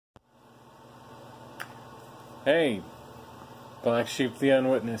Hey, Black Sheep the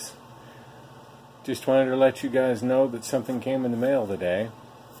Unwitness. Just wanted to let you guys know that something came in the mail today.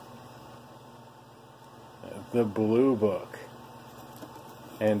 The Blue Book.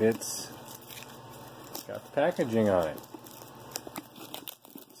 And it's got the packaging on it.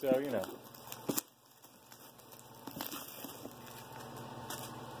 So, you know.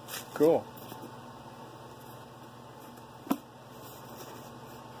 Cool.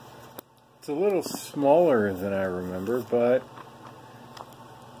 It's a little smaller than I remember, but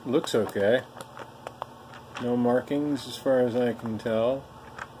looks okay. No markings as far as I can tell.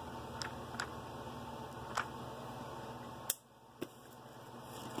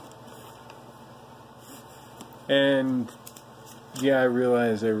 And yeah, I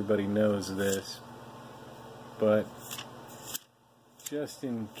realize everybody knows this, but just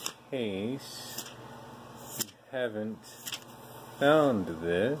in case you haven't found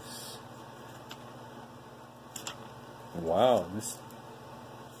this, wow, this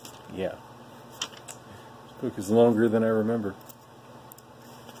book is longer than I remember.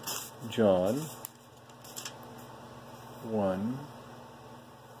 John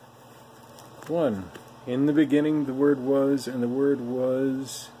 1:1. In the beginning the Word was, and the Word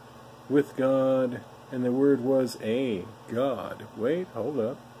was with God, and the Word was a God. Wait, hold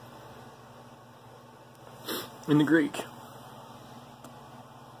up. In the Greek.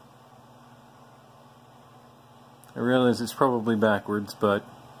 I realize it's probably backwards, but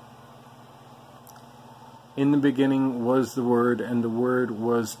in the beginning was the Word, and the Word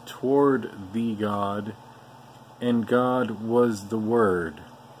was toward the God, and God was the Word.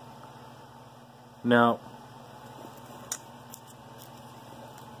 Now,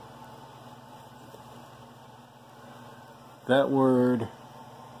 that word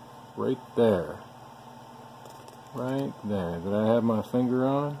right there, that I have my finger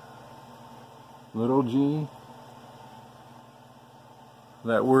on, little g,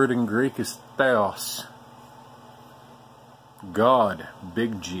 that word in Greek is Theos, God,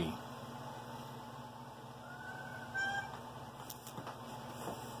 big G.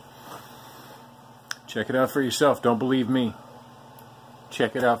 Check it out for yourself. Don't believe me.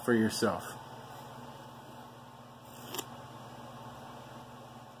 Check it out for yourself.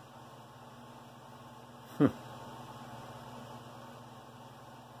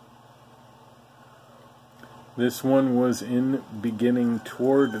 This one was in beginning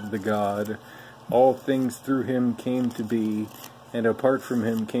toward the God. All things through him came to be, and apart from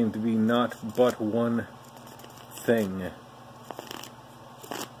him came to be not but one thing.